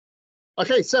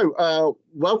Okay, so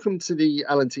welcome to the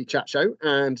L&T Chat Show,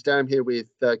 and today I'm here with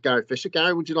Gary Fisher.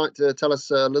 Gary, would you like to tell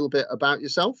us a little bit about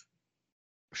yourself?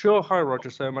 Sure. Hi, Roger.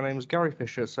 So my name is Gary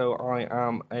Fisher. So I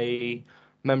am a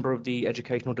member of the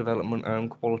Educational Development and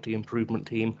Quality Improvement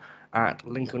team at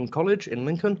Lincoln College in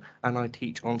Lincoln, and I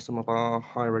teach on some of our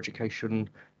higher education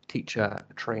teacher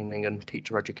training and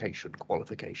teacher education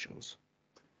qualifications.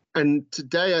 And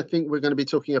today I think we're going to be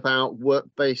talking about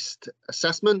work-based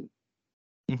assessment.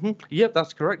 Yep,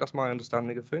 that's correct. That's my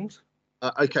understanding of things.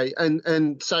 Okay,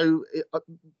 and so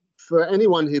for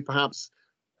anyone who perhaps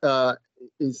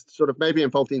is sort of maybe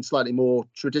involved in slightly more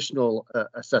traditional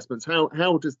assessments,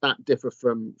 how does that differ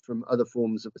from other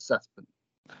forms of assessment?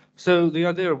 So the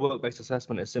idea of work-based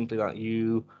assessment is simply that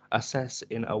you assess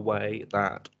in a way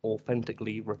that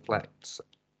authentically reflects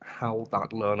how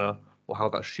that learner or how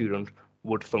that student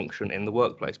would function in the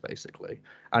workplace, basically.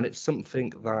 And it's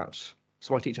something that,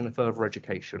 so I teach in a further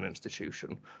education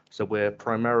institution. So we're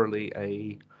primarily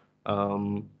a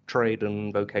trade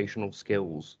and vocational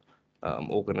skills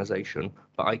organization.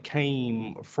 But I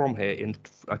came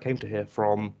to here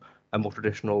from a more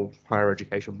traditional higher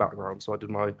education background. So I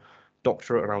did my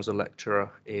doctorate and I was a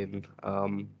lecturer in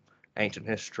ancient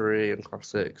history and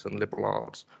classics and liberal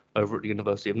arts over at the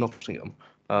University of Nottingham.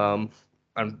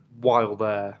 And while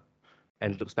there,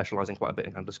 ended up specialising quite a bit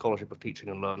in kind of the scholarship of teaching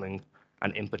and learning,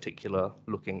 and in particular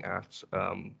looking at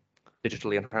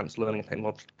digitally enhanced learning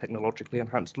and technologically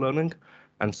enhanced learning.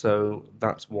 And so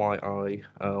that's why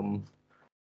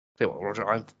Roger,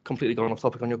 I've completely gone off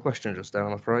topic on your question just there,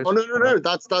 I'm afraid. Oh no,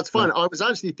 that's fine. I was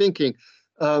actually thinking,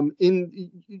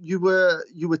 you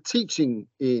were teaching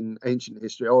in ancient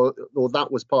history, or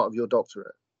that was part of your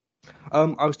doctorate.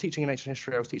 I was teaching in ancient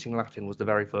history. I was teaching Latin was the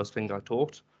very first thing I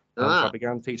taught. So I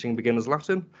began teaching beginners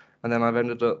Latin, and then I've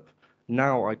ended up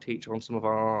now I teach on some of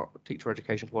our teacher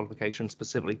education qualifications,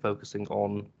 specifically focusing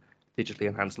on digitally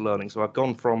enhanced learning. So I've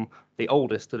gone from the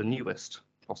oldest to the newest,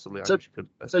 possibly.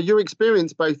 So your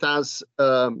experience both as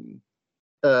a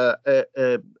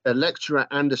lecturer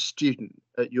and a student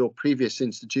at your previous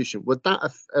institution, would that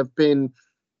have been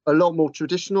a lot more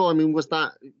traditional? I mean, was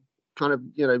that kind of,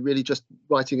 really just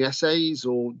writing essays,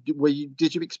 or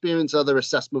did you experience other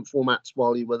assessment formats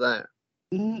while you were there?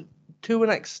 To an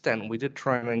extent, we did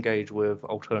try and engage with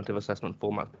alternative assessment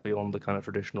formats beyond the kind of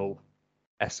traditional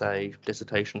essay,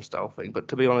 dissertation style thing. But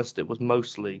to be honest, it was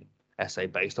mostly essay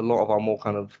based. A lot of our more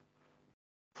kind of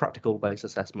practical based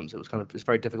assessments, it's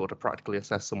very difficult to practically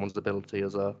assess someone's ability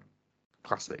as a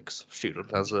classics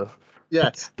student, as a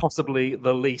possibly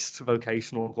the least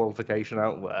vocational qualification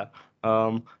out there.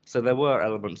 So there were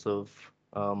elements of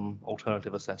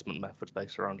alternative assessment methods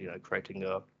based around,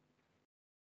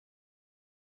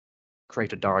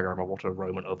 create a diagram of what a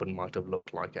Roman oven might have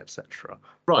looked like, etc.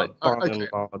 Right. But by and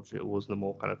large, it was the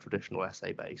more kind of traditional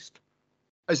essay based.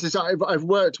 I've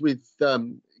worked with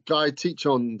Guy teach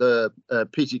on the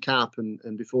PG Cap,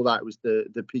 and before that it was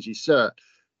the PG Cert,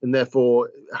 and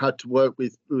therefore had to work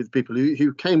with people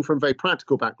who came from very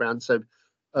practical backgrounds, so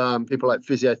people like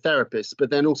physiotherapists, but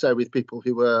then also with people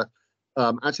who were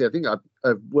actually, I think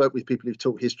I've worked with people who've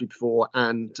taught history before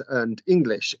and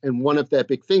English, and one of their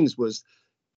big things was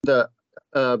that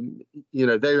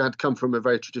they had come from a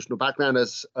very traditional background.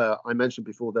 As I mentioned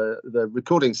before the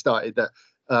recording started, that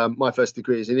my first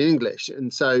degree is in English,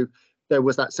 and so there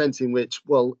was that sense in which,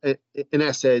 well, an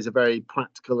essay is a very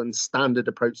practical and standard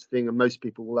approach to thing, and most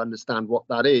people will understand what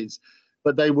that is,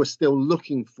 but they were still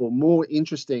looking for more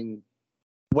interesting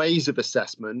ways of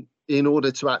assessment in order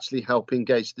to actually help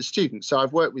engage the students. So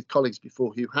I've worked with colleagues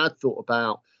before who had thought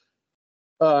about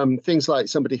things like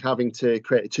somebody having to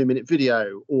create a 2-minute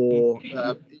video, or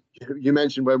you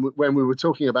mentioned when we were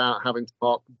talking about having to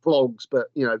mark vlogs, but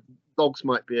vlogs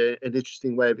might be an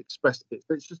interesting way of expressing it.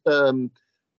 But it's just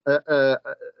a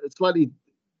slightly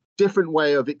different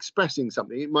way of expressing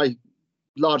something. It might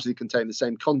largely contain the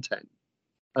same content.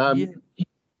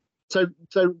 So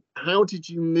how did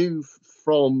you move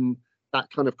from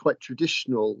that kind of quite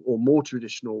traditional or more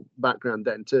traditional background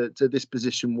then to this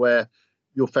position where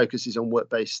your focus is on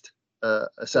work-based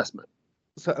assessment?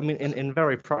 So, I mean, in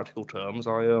very practical terms,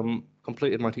 I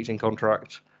completed my teaching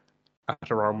contract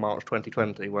at around March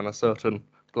 2020, when a certain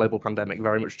global pandemic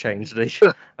very much changed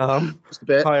the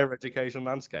higher education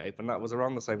landscape, and that was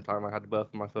around the same time I had birth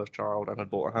of my first child and had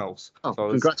bought a house. Oh, so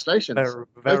congratulations!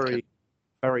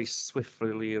 Very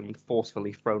swiftly and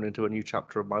forcefully thrown into a new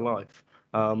chapter of my life.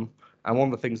 And one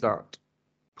of the things that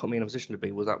put me in a position to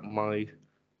be was that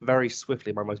very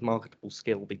swiftly my most marketable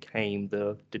skill became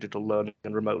the digital learning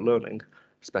and remote learning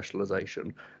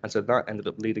specialization. And so that ended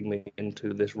up leading me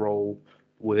into this role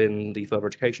within the further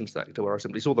education sector, where I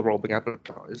simply saw the role being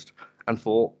advertised and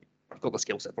thought, I've got the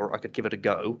skill set for it, I could give it a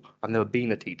go. I've never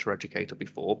been a teacher educator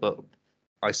before, but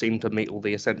I seem to meet all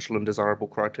the essential and desirable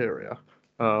criteria.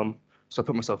 So I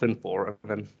put myself in for it,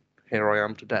 and then here I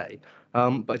am today.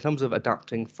 But in terms of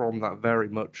adapting from that very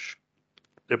much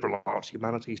liberal arts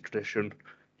humanities tradition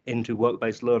into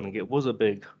work-based learning, it was a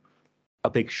big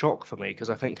shock for me, because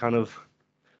I think kind of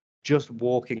just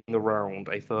walking around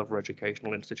a further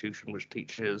educational institution which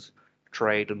teaches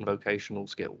trade and vocational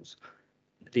skills,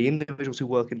 the individuals who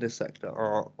work in this sector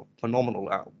are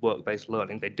phenomenal at work-based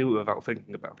learning. They do it without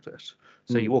thinking about it.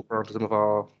 So you walk around to some of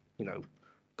our,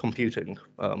 computing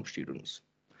students.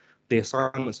 The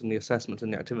assignments and the assessments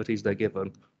and the activities they're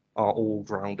given are all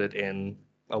grounded in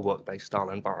a work-based style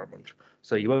environment.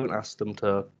 So you won't ask them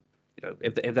to,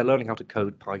 if they're learning how to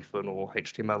code Python or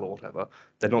HTML or whatever,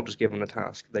 they're not just given a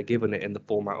task. They're given it in the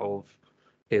format of,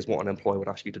 here's what an employer would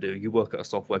ask you to do. You work at a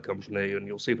software company and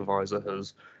your supervisor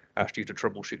has asked you to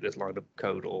troubleshoot this line of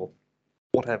code or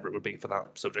whatever it would be for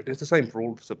that subject. It's the same for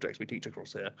all the subjects we teach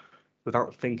across here.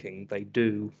 Without thinking, they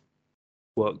do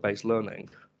work-based learning,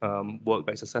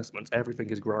 work-based assessments. Everything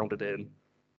is grounded in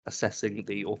assessing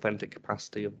the authentic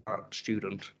capacity of that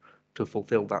student to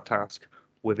fulfill that task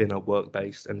within a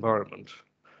work-based environment.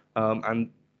 And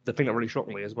the thing that really shocked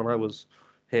me is when I was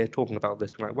here talking about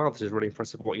this, like, wow, this is really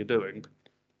impressive what you're doing.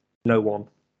 No one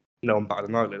batted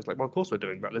an eyelid. It's like, well, of course we're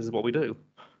doing that. This is what we do.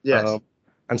 Yes.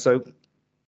 And so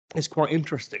it's quite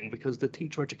interesting because the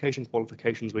teacher education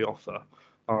qualifications we offer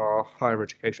are higher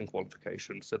education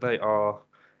qualifications. So they are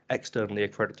externally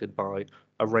accredited by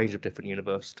a range of different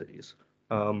universities.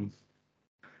 And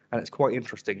it's quite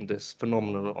interesting, this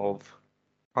phenomenon of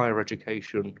higher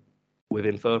education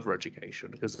within further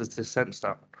education, because there's this sense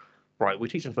that, right, we're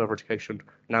teaching further education,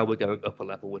 now we're going up a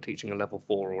level, we're teaching a level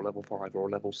 4 or level 5 or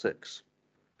a level 6,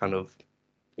 kind of,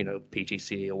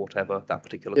 PGCE or whatever that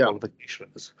particular qualification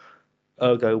is.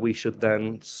 Ergo, we should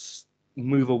then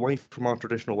move away from our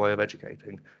traditional way of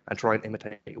educating and try and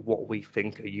imitate what we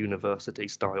think a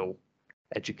university-style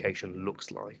education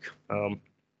looks like. And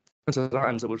so that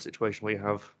ends up with a situation where you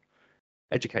have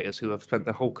educators who have spent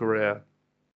their whole career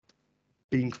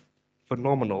being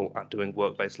phenomenal at doing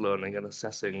work-based learning and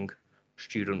assessing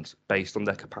students based on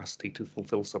their capacity to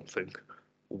fulfill something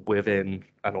within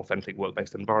an authentic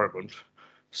work-based environment,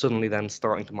 suddenly then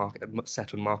starting to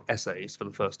set and mark essays for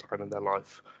the first time in their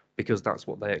life, because that's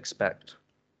what they expect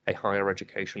a higher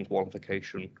education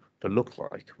qualification to look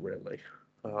like, really.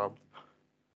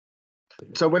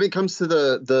 So when it comes to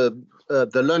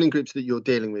the learning groups that you're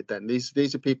dealing with, then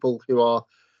these are people who are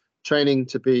training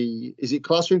to be, is it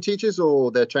classroom teachers,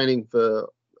 or they're training for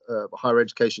higher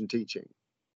education teaching?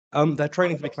 They're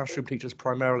training to be classroom teachers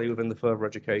primarily within the further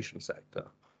education sector.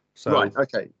 So, right.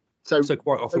 Okay. So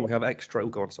quite often we have extra. Oh,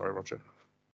 go on. Sorry, Roger.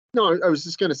 No, I was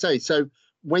just going to say. So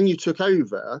when you took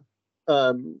over,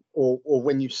 or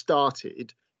when you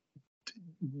started,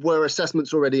 were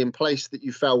assessments already in place that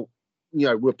you felt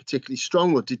were particularly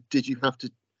strong, or did you have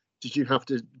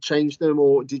to change them,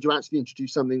 or did you actually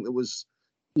introduce something that was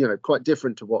quite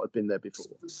different to what had been there before?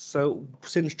 So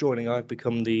since joining, I've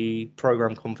become the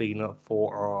program convener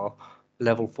for our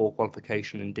level 4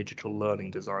 qualification in digital learning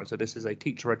design. So this is a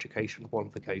teacher education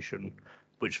qualification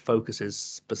which focuses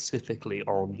specifically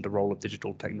on the role of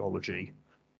digital technology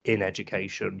in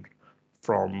education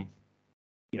from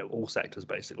all sectors.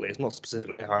 Basically, it's not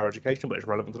specifically higher education, but it's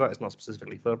relevant to that. It's not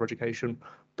specifically further education,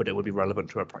 but it would be relevant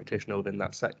to a practitioner within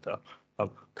that sector.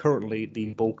 Currently,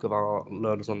 the bulk of our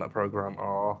learners on that program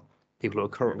are people who are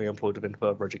currently employed within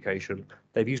further education.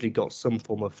 They've usually got some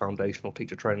form of foundational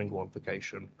teacher training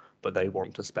qualification, but they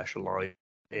want to specialize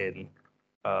in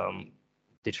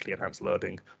digitally enhanced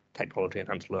learning, technology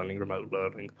enhanced learning, remote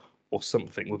learning, or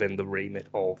something within the remit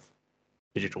of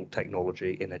digital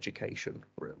technology in education,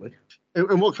 really.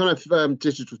 And what kind of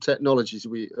digital technologies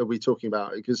are we talking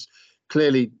about? Because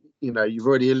clearly, you've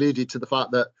already alluded to the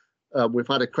fact that we've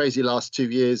had a crazy last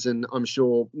 2 years, and I'm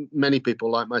sure many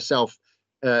people like myself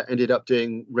ended up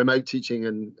doing remote teaching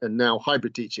and now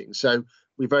hybrid teaching. So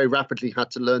we very rapidly had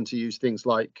to learn to use things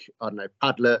like, I don't know,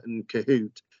 Padlet and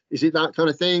Kahoot. Is it that kind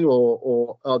of thing,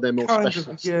 or are there more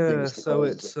specialist things? So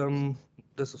it's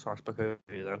this is fast then.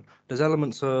 There's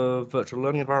elements of virtual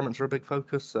learning environments are a big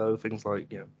focus. So things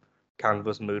like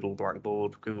Canvas, Moodle,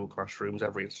 Blackboard, Google Classrooms.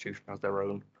 Every institution has their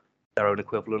own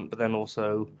equivalent. But then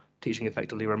also teaching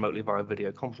effectively remotely via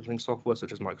video conferencing software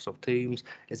such as Microsoft Teams.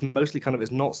 It's mostly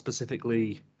it's not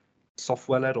specifically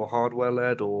software led or hardware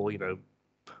led, or we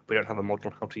don't have a module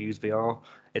on how to use VR.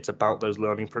 It's about those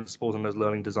learning principles and those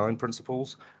learning design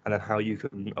principles, and then how you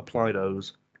can apply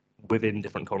those within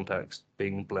different contexts,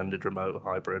 being blended, remote,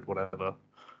 hybrid, whatever.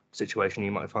 situation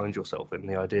you might find yourself in.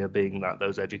 The idea being that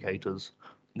those educators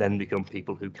then become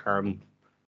people who can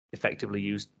effectively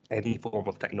use any form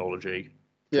of technology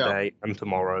today and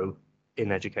tomorrow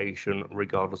in education,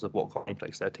 regardless of what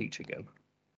context they're teaching in.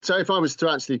 So if I was to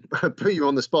actually put you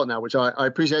on the spot now, which I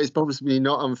appreciate is probably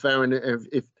not unfair,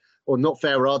 and or not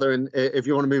fair rather, and if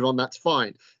you want to move on, that's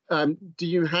fine. Do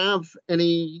you have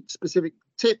any specific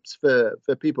tips for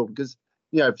people? Because,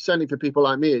 certainly for people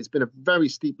like me, it's been a very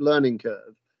steep learning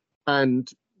curve, and,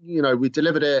 we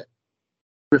delivered it,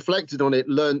 reflected on it,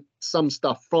 learned some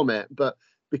stuff from it, but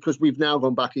because we've now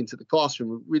gone back into the classroom,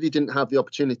 we really didn't have the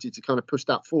opportunity to kind of push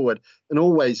that forward, and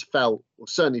always felt, or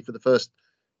certainly for the first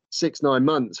 6-9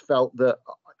 months, felt that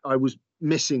I was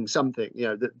missing something,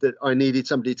 that I needed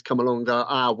somebody to come along and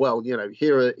go, well,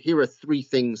 here are 3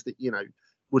 things that,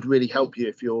 would really help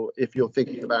you if you're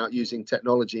thinking about using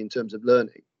technology in terms of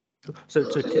learning. So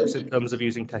tips in terms of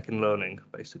using tech in learning,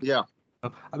 basically. Yeah.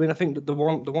 I mean, I think that the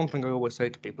one thing I always say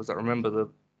to people is that remember that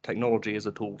technology is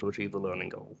a tool to achieve the learning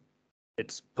goal.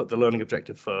 It's put the learning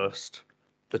objective first.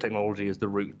 The technology is the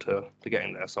route to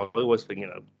getting there. So I always think,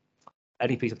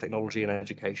 any piece of technology in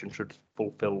education should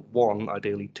fulfill one,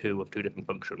 ideally 2 of 2 different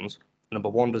functions. Number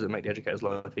 1, does it make the educator's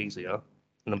life easier?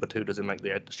 Number 2, does it make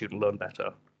the student learn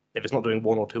better? If it's not doing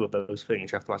 1 or 2 of those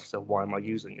things, you have to ask yourself, why am I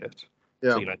using it?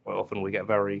 Yeah. So, quite often we get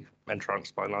very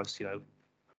entranced by nice,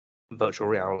 virtual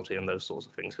reality and those sorts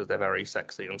of things because they're very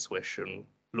sexy and swish and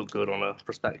look good on a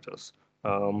prospectus.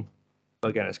 But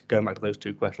again, it's going back to those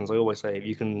 2 questions. I always say, if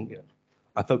you can,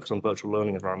 I focus on virtual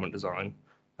learning environment design.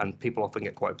 And people often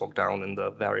get quite bogged down in the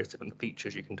various different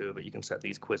features you can do, but you can set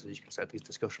these quizzes, you can set these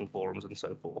discussion forums and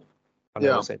so forth. And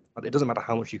I say, it doesn't matter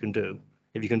how much you can do.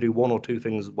 If you can do 1 or 2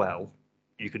 things well,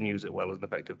 you can use it well as an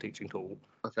effective teaching tool.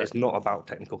 Okay. It's not about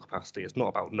technical capacity. It's not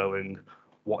about knowing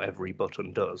what every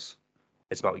button does.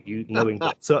 It's about you knowing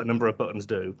what a certain number of buttons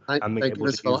do and being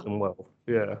able to use them well.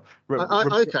 Yeah.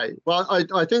 Okay. Well,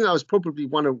 I think that was probably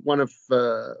one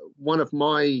of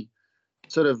my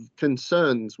sort of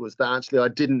concerns, was that actually I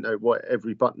didn't know what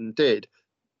every button did.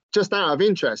 Just out of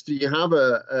interest, do you have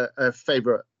a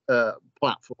favorite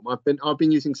platform? I've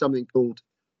been using something called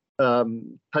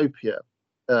Topia,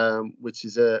 which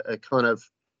is a kind of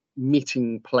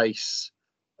meeting place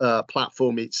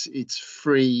platform. It's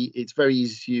free. It's very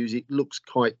easy to use. It looks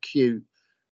quite cute,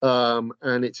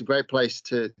 and it's a great place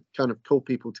to kind of call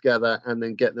people together and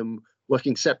then get them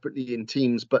working separately in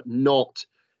teams, but not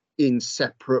in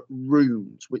separate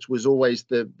rooms, which was always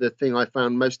the thing I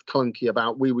found most clunky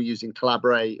about. We were using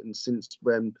Collaborate, and since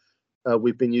when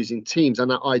we've been using Teams, and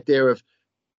that idea of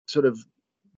sort of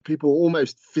people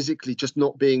almost physically just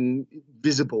not being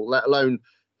visible, let alone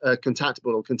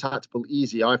contactable or contactable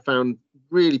easy, I found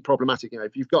really problematic.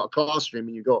 If you've got a classroom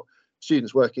and you've got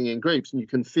students working in groups and you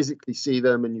can physically see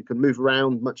them and you can move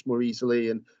around much more easily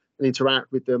and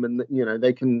interact with them, and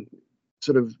they can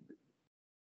sort of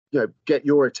get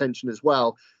your attention as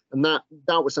well, and that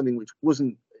was something which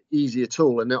wasn't easy at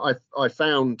all. And I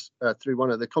found through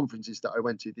one of the conferences that I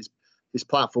went to, this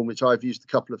platform, which I've used a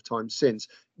couple of times since.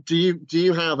 Do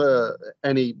you have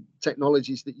any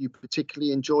technologies that you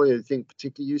particularly enjoy or think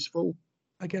particularly useful?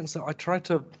 Again, so I try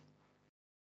to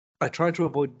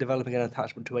avoid developing an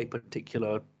attachment to a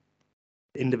particular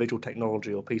individual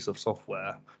technology or piece of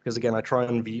software, because again,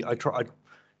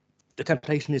 the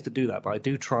temptation is to do that, but I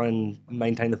do try and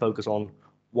maintain the focus on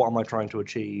what am I trying to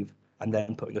achieve, and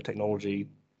then putting the technology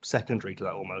secondary to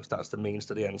that almost. That's the means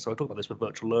to the end. So I talk about this with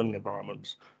virtual learning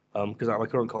environments, because at my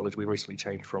current college, we recently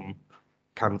changed from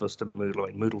Canvas to Moodle,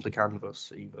 like Moodle to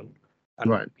Canvas even.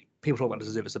 And right. People talk about this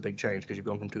as if it's a big change because you've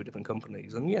gone from 2 different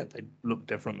companies. And yeah, they look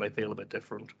different, they feel a bit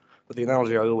different. But the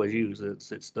analogy I always use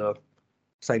is it's the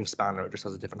same spanner, it just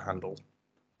has a different handle.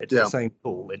 It's the same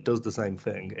tool, it does the same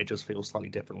thing, it just feels slightly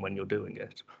different when you're doing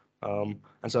it. And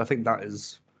so I think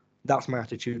that's my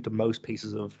attitude to most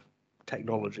pieces of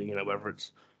technology, whether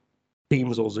it's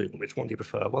Teams or Zoom, which one do you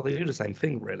prefer? Well, they do the same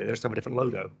thing, really, they just have a different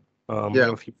logo. They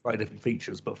have a few slightly different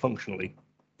features, but functionally,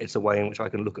 it's a way in which I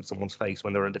can look at someone's face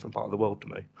when they're in a different part of the world to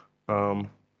me.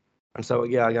 And so,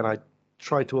 yeah, again, I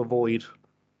try to avoid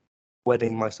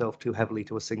wedding myself too heavily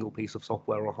to a single piece of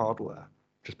software or hardware,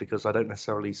 just because I don't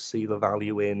necessarily see the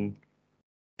value in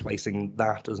placing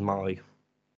that as my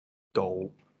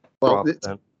goal. Well,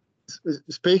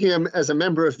 speaking as a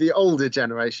member of the older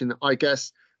generation, I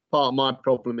guess part of my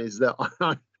problem is that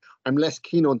I'm less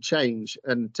keen on change,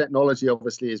 and technology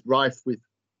obviously is rife with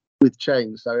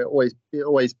change. So it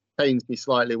always pains me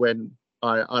slightly when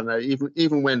I don't know,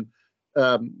 even when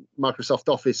Microsoft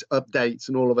Office updates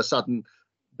and all of a sudden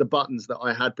the buttons that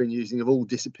I had been using have all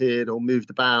disappeared or moved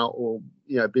about or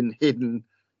been hidden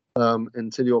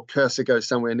until your cursor goes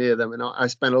somewhere near them. And I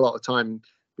spend a lot of time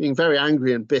being very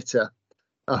angry and bitter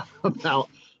about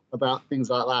things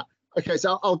like that. Okay,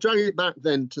 so I'll drag it back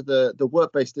then to the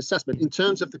work-based assessment. In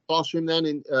terms of the classroom then,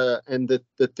 and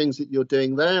the things that you're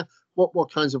doing there,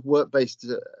 what kinds of work-based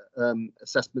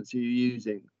assessments are you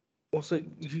using? Well, so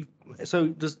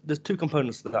there's two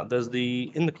components to that. There's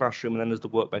the in the classroom, and then there's the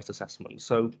work-based assessment.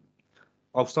 So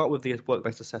I'll start with the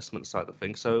work-based assessment side of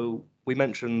things. So we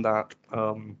mentioned that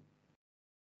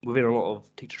within a lot of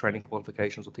teacher training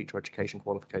qualifications or teacher education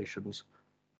qualifications,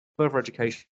 further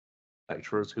education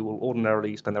lecturers who will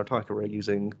ordinarily spend their entire career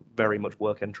using very much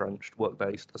work-entrenched,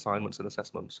 work-based assignments and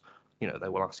assessments, they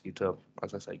will ask you to,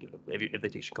 as I say, if they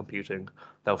teach computing,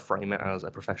 they'll frame it as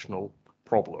a professional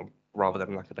problem rather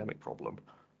than an academic problem.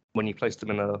 When you place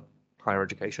them in a higher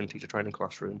education teacher training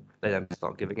classroom, they then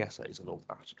start giving essays and all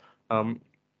that. And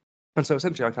so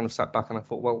essentially I kind of sat back and I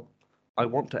thought, well, I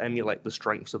want to emulate the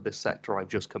strengths of this sector I've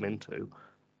just come into.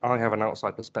 I have an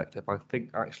outside perspective. I think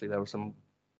actually there was some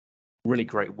really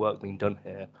great work being done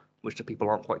here, which the people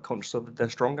aren't quite conscious of that they're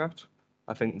strong at.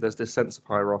 I think there's this sense of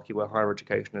hierarchy where higher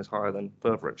education is higher than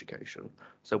further education.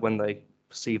 So when they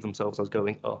perceive themselves as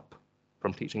going up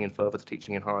from teaching in further to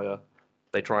teaching in higher,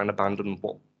 they try and abandon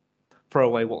throw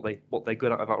away what they're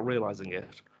good at without realizing it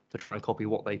to try and copy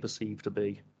what they perceive to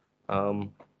be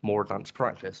more advanced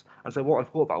practice. And so what I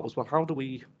thought about was, well, how do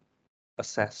we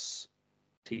assess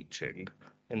teaching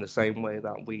in the same way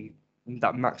that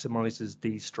maximizes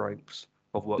these strengths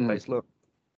of work-based learning?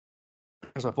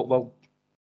 So I thought, well,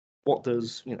 what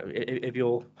does, if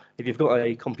you've got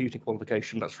a computing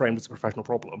qualification that's framed as a professional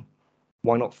problem,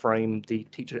 why not frame the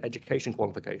teacher education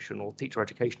qualification or teacher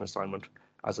education assignment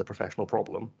as a professional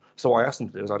problem? So what I asked them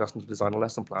to do is I'd ask them to design a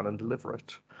lesson plan and deliver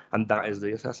it, and that is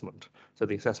the assessment. So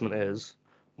the assessment is,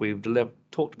 we've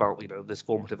talked about this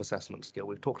formative assessment skill,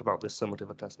 we've talked about this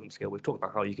summative assessment skill, we've talked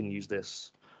about how you can use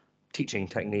this teaching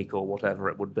technique or whatever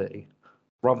it would be,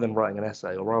 rather than writing an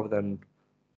essay or rather than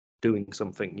doing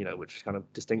something which is kind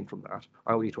of distinct from that.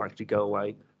 I want you to actually go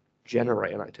away,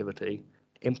 generate an activity,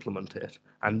 implement it,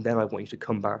 and then I want you to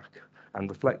come back and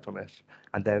reflect on it,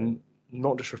 and then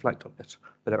not just reflect on it,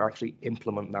 but then actually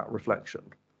implement that reflection.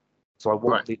 So I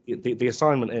want the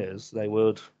assignment is they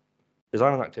would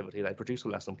design an activity, they produce a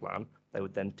lesson plan, they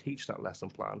would then teach that lesson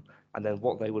plan, and then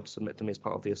what they would submit to me as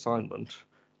part of the assignment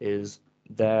is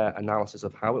their analysis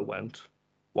of how it went,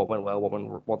 what went well,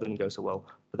 what didn't go so well,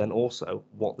 but then also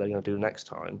what they're going to do next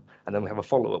time, and then we have a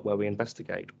follow-up where we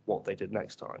investigate what they did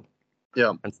next time.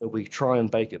 Yeah. And so we try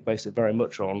and base it very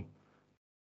much on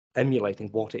emulating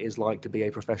what it is like to be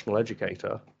a professional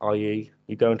educator, i.e.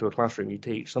 you go into a classroom, you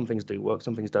teach, some things do work,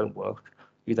 some things don't work.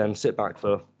 You then sit back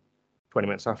for 20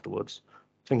 minutes afterwards,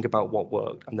 think about what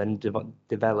worked, and then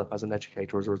develop as an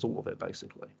educator as a result of it,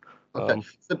 basically. Okay.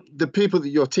 The people that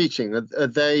you're teaching,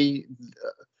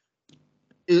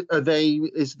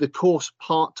 is the course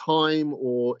part-time,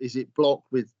 or is it blocked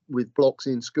with blocks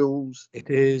in schools? It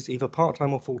is either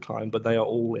part-time or full-time, but they are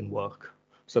all in work.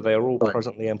 So they are all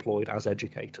presently employed as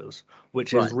educators,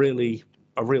 which is really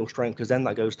a real strength, because then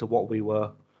that goes to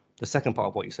the second part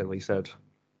of what you said, where you said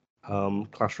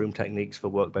classroom techniques for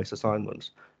work-based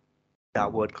assignments.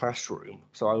 That word classroom.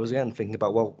 So I was again thinking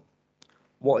about, well,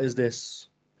 what is this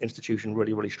institution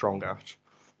really, really strong at?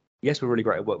 Yes, we're really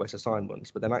great at work-based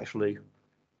assignments, but then actually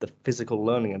the physical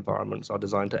learning environments are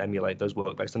designed to emulate those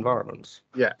work-based environments.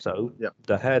 Yeah. So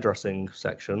the hairdressing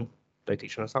section, they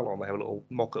teach in a salon. They have a little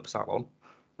mock-up salon.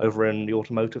 Over in the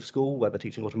automotive school, where they're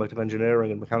teaching automotive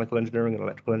engineering and mechanical engineering and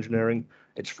electrical engineering,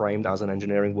 it's framed as an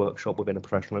engineering workshop within a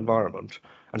professional environment.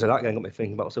 And so that got me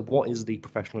thinking about, so what is the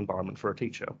professional environment for a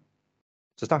teacher?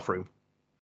 It's a staff room.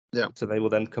 Yeah. So they will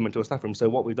then come into a staff room. So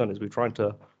what we've done is we've tried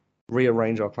to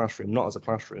rearrange our classroom, not as a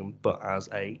classroom, but as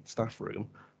a staff room.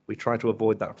 We try to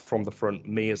avoid that from the front.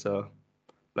 Me as a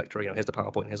lecturer, here's the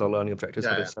PowerPoint, here's our learning objectives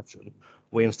for this session.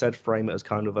 We instead frame it as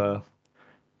kind of a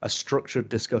structured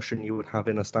discussion you would have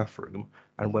in a staff room.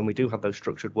 And when we do have those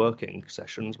structured working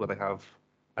sessions where they have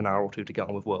an hour or two to get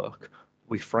on with work,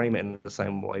 we frame it in the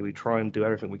same way. We try and do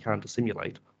everything we can to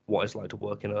simulate what it's like to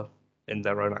work in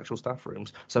their own actual staff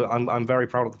rooms. So I'm very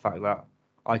proud of the fact that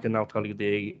I can now tell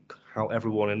you how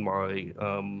everyone in my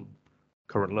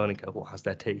current learning cohort has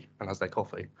their tea and has their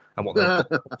coffee, and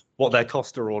what their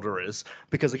Costa order is.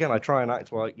 Because again, I try and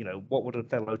act like, what would a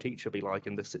fellow teacher be like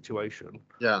in this situation?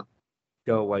 Yeah.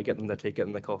 Go away, get them their tea, get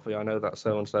them their coffee. I know that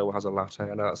so-and-so has a latte.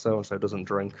 I know that so-and-so doesn't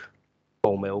drink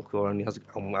whole milk or only has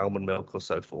almond milk or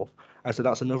so forth. And so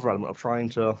that's another element of trying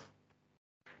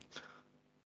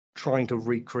to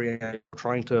recreate,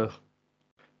 trying to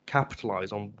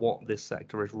capitalize on what this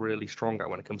sector is really strong at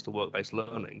when it comes to work-based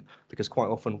learning, because quite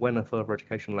often when a further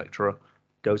education lecturer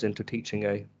goes into teaching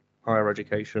a higher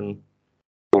education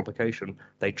qualification,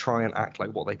 they try and act like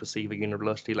what they perceive a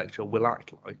university lecturer will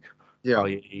act like,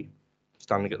 i.e.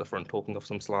 standing at the front talking off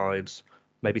some slides,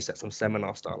 maybe set some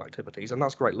seminar style activities, and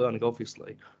that's great learning,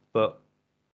 obviously, but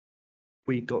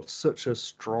we've got such a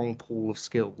strong pool of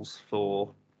skills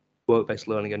for work-based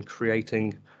learning and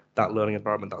creating that learning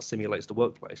environment that simulates the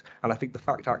workplace. And I think the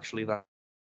fact actually that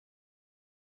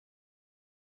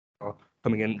are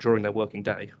coming in during their working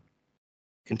day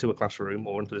into a classroom,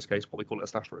 or into this case, what we call it a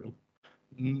staff room,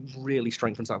 really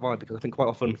strengthens that vibe, because I think quite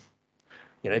often,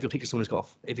 if you're teaching someone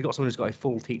if you've got someone who's got a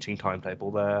full teaching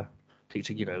timetable, they're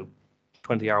teaching,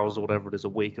 20 hours or whatever it is a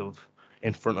week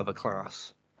in front of a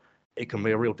class, it can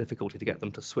be a real difficulty to get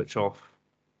them to switch off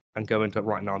and go into,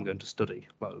 right now I'm going to study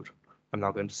mode. I'm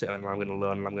now going to sit and I'm going to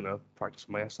learn and I'm going to practice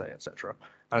my essay, etc.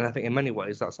 And I think in many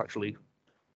ways that's actually,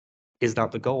 is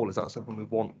that the goal? Is that something we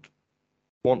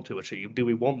want to achieve? Do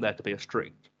we want there to be a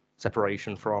strict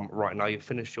separation from, right now you've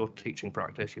finished your teaching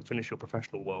practice, you've finished your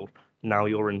professional world, now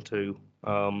you're into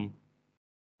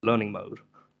learning mode?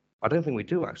 I don't think we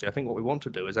do, actually. I think what we want to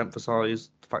do is emphasize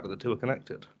the fact that the two are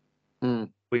connected.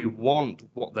 We want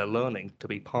what they're learning to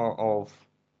be part of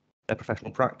their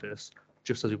professional practice,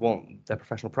 just as we want their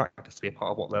professional practice to be a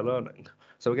part of what they're learning.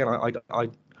 So again,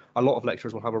 a lot of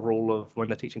lecturers will have a rule of, when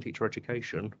they're teaching teacher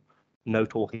education, no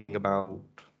talking about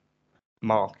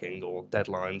marking or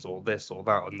deadlines or this or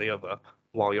that and the other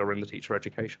while you're in the teacher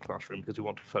education classroom, because we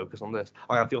want to focus on this.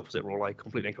 I have the opposite rule. I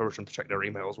completely encourage them to check their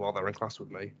emails while they're in class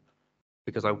with me,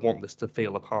 because I want this to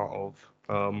feel a part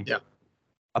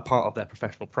of their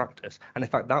professional practice. And in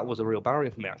fact, that was a real barrier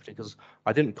for me, actually, because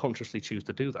I didn't consciously choose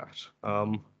to do that.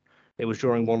 It was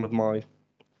during one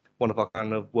of our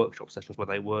kind of workshop sessions where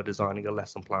they were designing a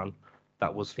lesson plan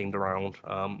that was themed around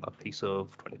a piece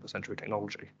of 21st century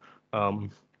technology.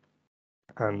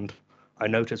 And I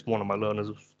noticed two of my learners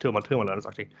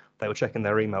actually, they were checking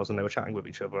their emails and they were chatting with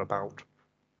each other about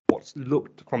what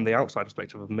looked from the outside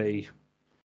perspective of me,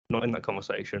 not in that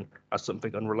conversation, as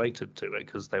something unrelated to it,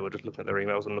 because they were just looking at their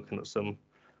emails and looking at some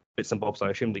bits and bobs. I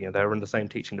assumed, they were in the same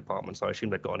teaching department, so I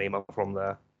assumed they'd got an email from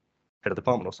their head of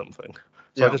department or something.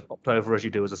 So I just popped over, as you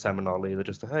do as a seminar leader,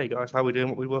 just to, hey guys, how are we doing,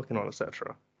 what are we working on,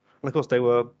 etc. And of course they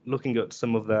were looking at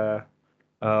some of their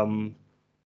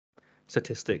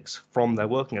statistics from their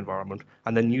working environment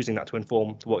and then using that to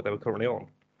inform the work they were currently on.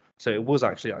 So it was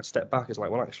actually, I stepped back, it's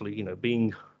like, well, actually,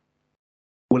 being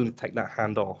willing to take that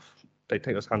hand off, they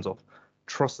take those hands off,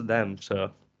 trust them to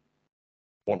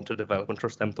want to develop and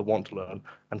trust them to want to learn,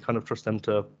 and kind of trust them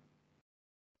to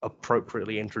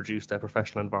appropriately introduce their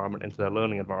professional environment into their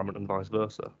learning environment and vice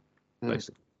versa,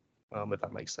 basically, if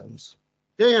that makes sense.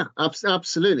 Yeah,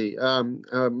 absolutely.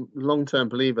 Long-term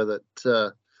believer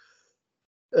that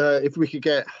if we could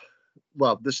get,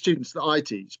 the students that I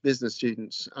teach, business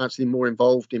students, actually more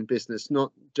involved in business,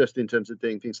 not just in terms of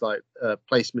doing things like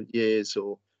placement years,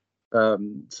 or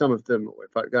some of them, or in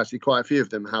fact, actually quite a few of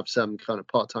them have some kind of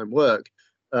part-time work,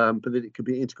 but that it could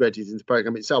be integrated into the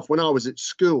program itself. When I was at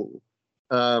school,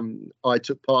 I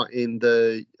took part in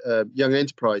the Young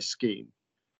Enterprise Scheme,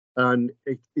 and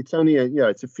it's only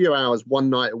it's a few hours, one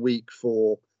night a week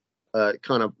for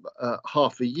kind of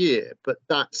half a year, but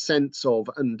that sense of,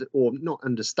 or not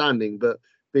understanding, but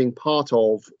being part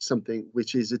of something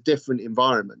which is a different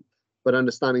environment, but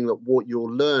understanding that what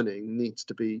you're learning needs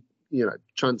to be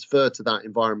transferred to that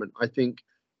environment, I think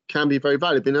can be very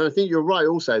valuable. And I think you're right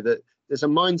also that there's a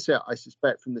mindset, I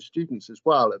suspect, from the students as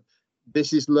well, of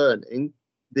this is learning,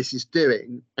 this is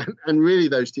doing, and really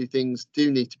those two things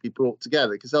do need to be brought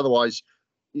together, because otherwise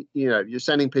you're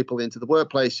sending people into the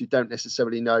workplace who don't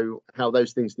necessarily know how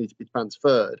those things need to be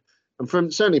transferred. And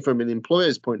certainly from an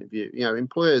employer's point of view,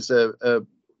 employers are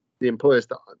the employers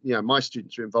that my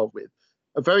students are involved with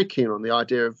are very keen on the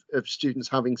idea of students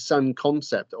having some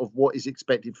concept of what is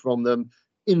expected from them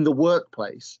in the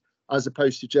workplace, as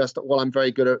opposed to just, well, I'm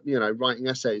very good at writing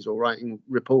essays or writing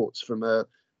reports from a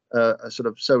sort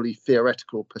of solely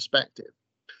theoretical perspective.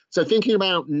 So thinking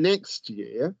about next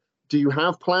year, do you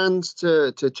have plans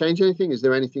to change anything? Is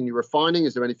there anything you're refining?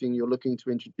 Is there anything you're looking to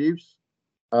introduce?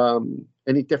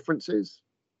 Any differences?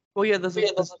 Well, yeah, there's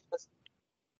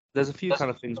a few kind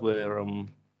of things we're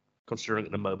considering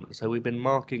at the moment. So we've been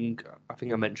marking, I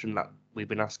think I mentioned that we've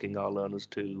been asking our learners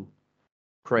to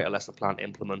create a lesson plan,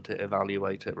 implement it,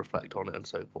 evaluate it, reflect on it, and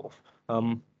so forth.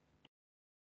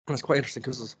 That's quite interesting,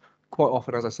 because quite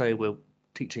often, as I say, we're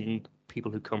teaching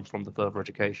people who come from the further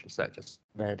education sector.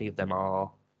 Many of them are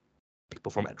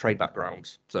people from trade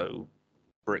backgrounds, so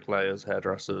bricklayers,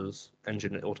 hairdressers,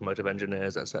 automotive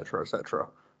engineers, etc., etc.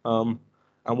 And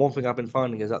one thing I've been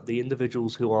finding is that the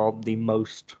individuals who are the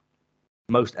most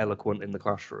eloquent in the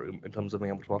classroom in terms of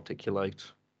being able to articulate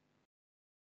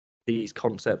these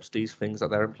concepts, these things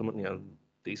that they're implementing,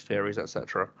 these theories,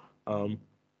 etc.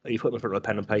 You put them in front of a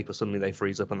pen and paper, suddenly they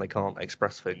freeze up and they can't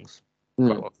express things.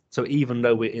 So even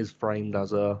though it is framed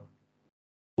as a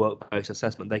work-based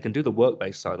assessment, they can do the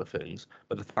work-based side of things,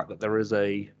 but the fact that there is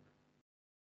a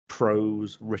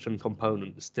prose written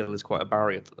component still is quite a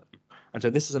barrier to them. And so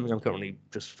this is something I'm currently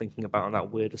just thinking about and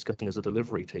that we're discussing as a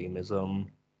delivery team is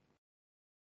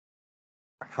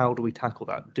how do we tackle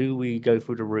that? Do we go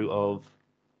through the route of,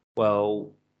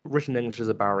 well, written English is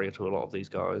a barrier to a lot of these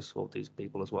guys or these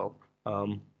people as well.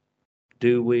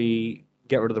 Do we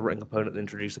get rid of the written component and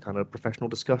introduce a kind of professional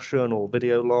discussion or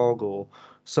video log or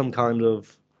some kind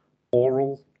of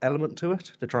oral element to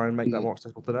it to try and make that more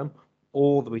accessible to them?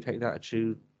 Or do we take the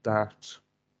attitude that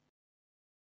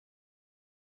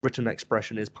written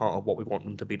expression is part of what we want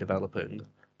them to be developing?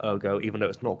 Ergo, even though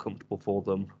it's not comfortable for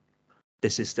them,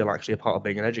 this is still actually a part of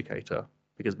being an educator,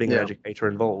 because being an educator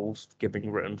involves giving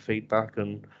written feedback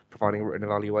and providing written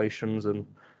evaluations and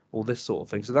all this sort of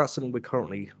thing. So that's something we're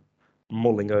currently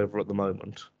mulling over at the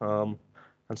moment. And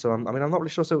so I'm not really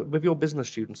sure. So with your business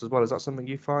students as well, is that something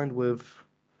you find with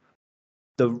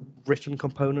the written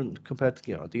component compared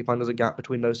to, do you find there's a gap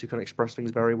between those who can express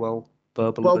things very well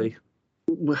verbally?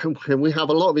 Well, we have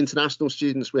a lot of international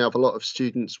students. We have a lot of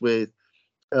students with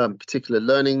particular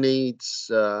learning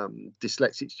needs,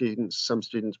 dyslexic students, some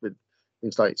students with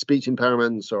things like speech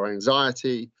impairments or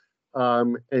anxiety.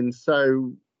 And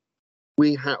so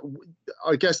we have,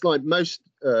 I guess, like most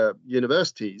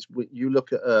universities, you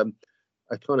look at a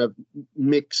kind of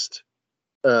mixed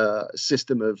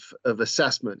system of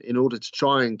assessment in order to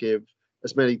try and give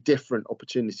as many different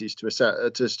opportunities to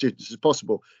students as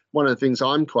possible. One of the things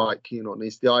I'm quite keen on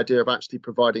is the idea of actually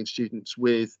providing students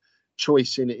with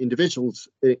choice in individual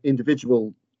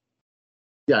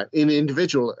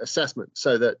assessment,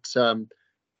 so that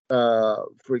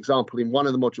for example, in one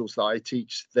of the modules that I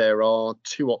teach, there are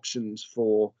 2 options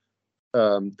for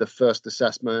the first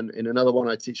assessment. In another one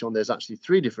I teach on, there's actually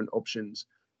 3 different options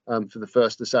for the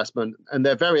first assessment, and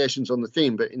they're variations on the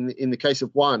theme. But in the case of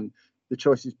one, the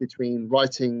choice is between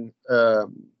writing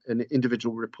an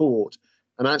individual report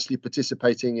and actually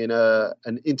participating in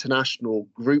an international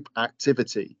group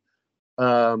activity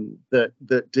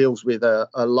that deals with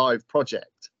a live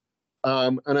project.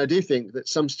 And I do think that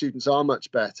some students are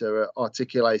much better at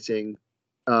articulating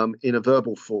in a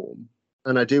verbal form.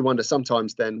 And I do wonder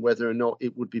sometimes then whether or not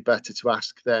it would be better to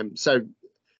ask them. So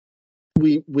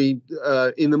we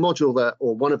in the module that,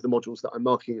 or one of the modules that I'm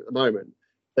marking at the moment,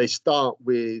 they start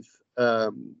with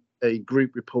a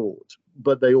group report,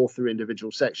 but they author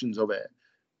individual sections of it.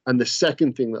 And the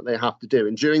second thing that they have to do,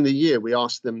 and during the year, we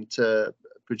ask them to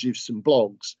produce some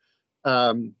blogs.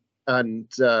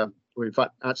 Or in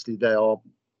fact, actually, they are,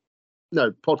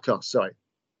 no, podcasts, sorry.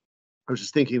 I was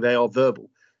just thinking they are verbal,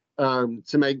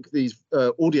 to make these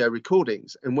audio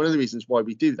recordings. And one of the reasons why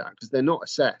we do that, because they're not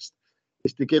assessed,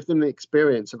 is to give them the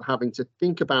experience of having to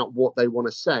think about what they want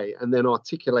to say and then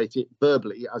articulate it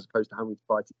verbally as opposed to having to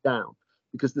write it down.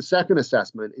 Because the second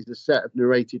assessment is a set of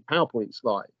narrated PowerPoint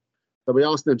slides. So we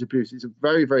ask them to produce, it's a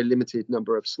very, very limited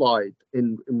number of slides,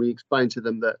 and we explain to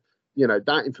them that,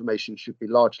 that information should be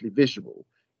largely visual.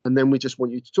 And then we just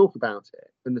want you to talk about it.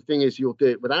 And the thing is, you'll do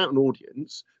it without an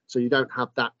audience, so you don't have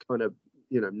that kind of,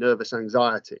 nervous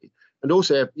anxiety. And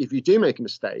also, if you do make a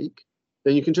mistake,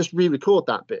 then you can just re-record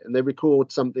that bit, and they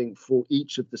record something for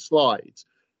each of the slides.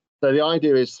 So the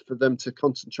idea is for them to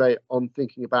concentrate on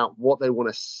thinking about what they want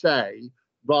to say,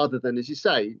 rather than, as you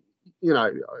say,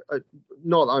 not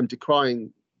that I'm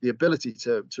decrying the ability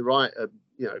to write a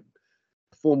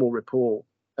formal report,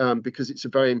 because it's a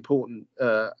very important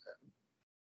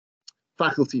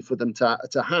faculty for them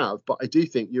to have. But I do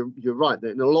think you're right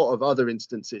that in a lot of other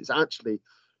instances, actually,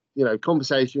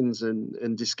 conversations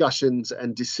and discussions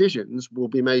and decisions will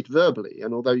be made verbally.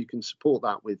 And although you can support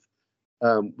that with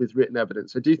written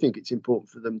evidence, I do think it's important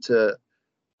for them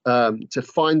to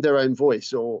find their own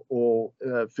voice or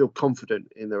feel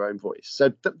confident in their own voice.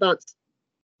 So that's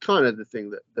kind of the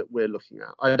thing that we're looking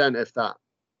at. I don't know if that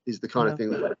is the kind of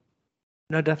thing that.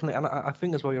 No, definitely. And I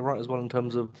think as well, you're right as well in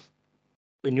terms of,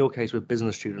 in your case with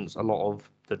business students, a lot of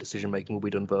the decision making will be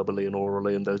done verbally and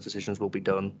orally, and those decisions will be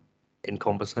done in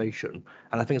conversation.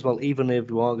 And I think as well, even if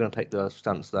you are going to take the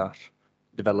stance that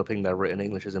developing their written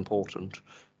English is important,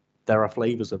 there are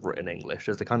flavors of written English.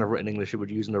 There's the kind of written English you would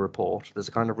use in a report, there's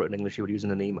the kind of written English you would use in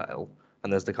an email,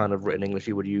 and there's the kind of written English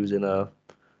you would use in a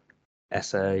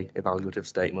essay, evaluative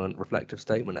statement, reflective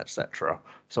statement, etc.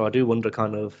 So I do wonder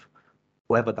kind of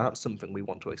whether that's something we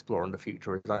want to explore in the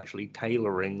future, is actually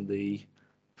tailoring the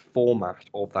format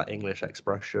of that English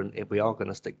expression if we are going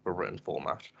to stick with a written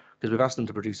format. Because we've asked them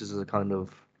to produce this as a kind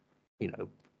of,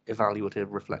 evaluative,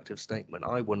 reflective statement.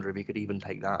 I wonder if you could even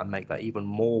take that and make that even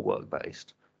more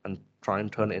work-based and try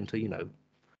and turn it into,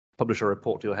 publish a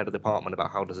report to your head of department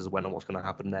about how this went and what's going to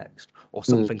happen next, or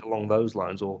something along those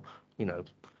lines, or,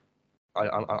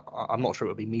 I'm not sure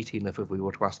it would be meaty enough if we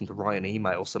were to ask them to write an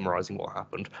email summarizing what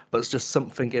happened, but it's just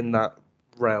something in that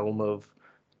realm of,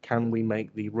 can we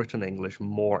make the written English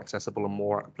more accessible and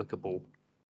more applicable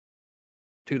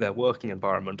to their working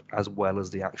environment as well as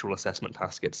the actual assessment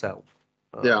task itself?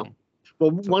 Yeah.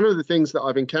 Well, one of the things that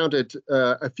I've encountered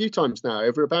a few times now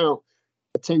over about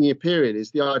a 10-year period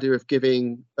is the idea of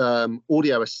giving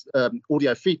audio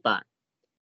feedback.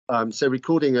 So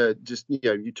recording just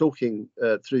you talking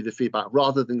through the feedback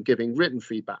rather than giving written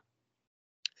feedback.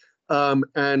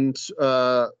 And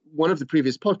one of the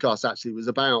previous podcasts actually was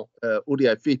about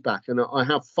audio feedback, and I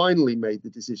have finally made the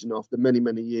decision after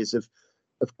many years of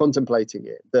contemplating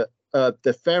it that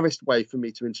the fairest way for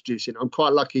me to introduce it. I'm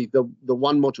quite lucky. The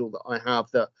one module that I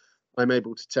have that I'm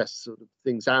able to test sort of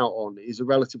things out on is a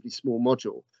relatively small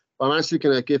module. I'm actually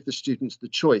going to give the students the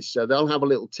choice. So they'll have a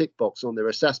little tick box on their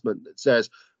assessment that says,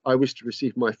 I wish to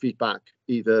receive my feedback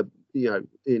either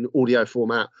in audio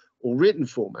format or written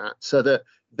format, so that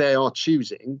they are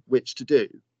choosing which to do.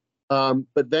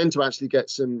 But then to actually get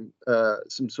some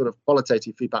sort of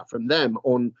qualitative feedback from them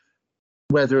on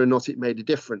whether or not it made a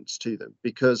difference to them,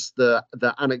 because the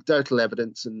anecdotal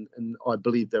evidence, and I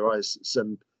believe there is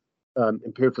some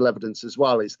empirical evidence as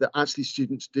well, is that actually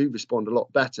students do respond a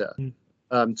lot better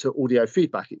to audio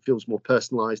feedback. It feels more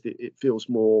personalized, it feels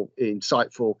more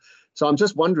insightful. So I'm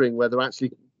just wondering whether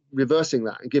actually reversing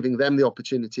that and giving them the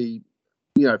opportunity,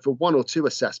 for one or two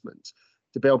assessments,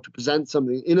 to be able to present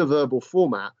something in a verbal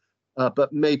format,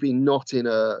 but maybe not in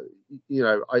a,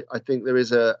 I think there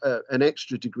is an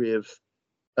extra degree of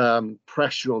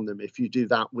pressure on them if you do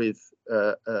that with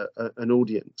an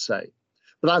audience, say.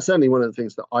 But that's certainly one of the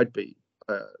things that I'd be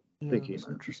thinking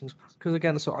about. Interesting. Because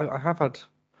again, so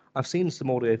I've seen some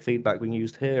audio feedback being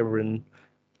used here in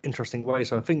interesting ways.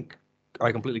 So I think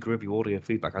I completely agree with you. Audio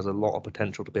feedback has a lot of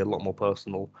potential to be a lot more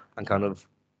personal and kind of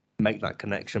make that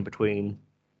connection between,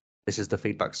 this is the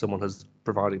feedback someone has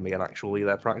provided me, and actually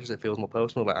their practice, it feels more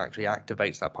personal. That actually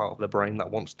activates that part of the brain that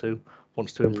wants to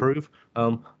improve.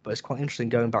 But it's quite interesting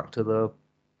going back to the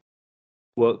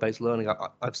work-based learning.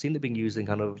 I've seen it being used in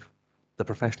kind of the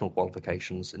professional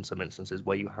qualifications in some instances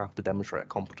where you have to demonstrate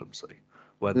competency,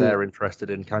 where they're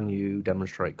interested in, can you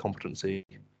demonstrate competency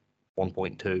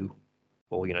 1.2,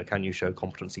 or can you show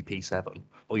competency P7,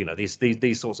 or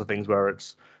these sorts of things where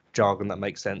it's jargon that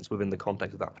makes sense within the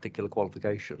context of that particular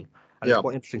qualification. And it's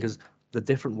quite interesting because the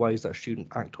different ways that a student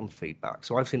act on feedback.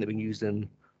 So I've seen it being used in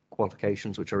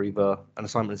qualifications which are either, an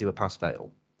assignment is either pass fail,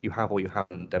 you have or you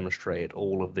haven't demonstrated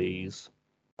all of these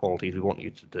qualities we want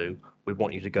you to do. We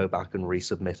want you to go back and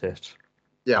resubmit it,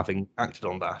 having acted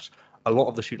on that. A lot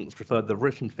of the students preferred the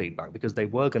written feedback because they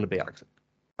were going to be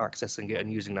accessing it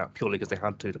and using that purely because they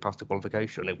had to pass the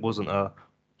qualification. It wasn't a,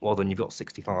 well, then you've got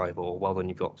 65, or well, then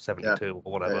you've got 72,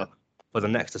 or whatever. For the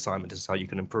next assignment, this is how you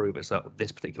can improve it. So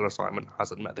this particular assignment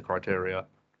hasn't met the criteria,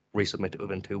 resubmit it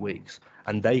within 2 weeks.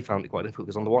 And they found it quite difficult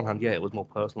because on the one hand, it was more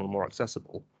personal and more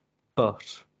accessible, but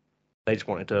they just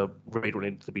wanted to read what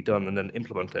needed to be done and then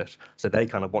implement it. So they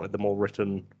kind of wanted the more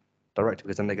written directive,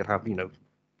 because then they could have,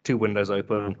 2 windows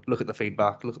open, look at the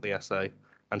feedback, look at the essay,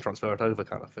 and transfer it over,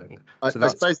 kind of thing. I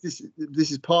suppose this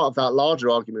is part of that larger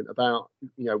argument about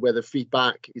whether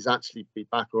feedback is actually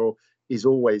feedback or is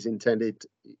always intended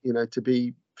to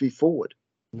be feed forward.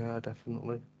 Yeah,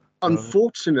 definitely.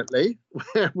 Unfortunately,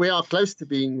 we are close to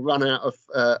being run out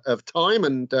of time,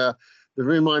 and the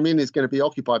room I'm in is going to be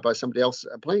occupied by somebody else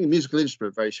playing a musical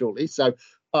instrument very shortly. So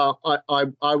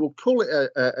I will call it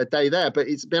a day there. But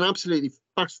it's been absolutely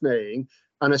fascinating.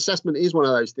 And assessment is one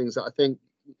of those things that I think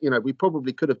we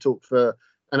probably could have talked for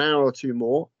an hour or two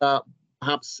more.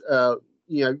 Perhaps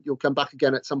you'll come back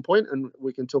again at some point and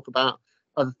we can talk about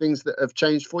other things that have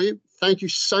changed for you. Thank you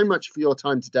so much for your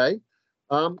time today.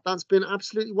 That's been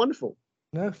absolutely wonderful.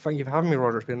 No, thank you for having me,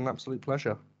 Roger. It's been an absolute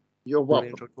pleasure. You're welcome.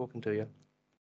 Really enjoyed talking to you.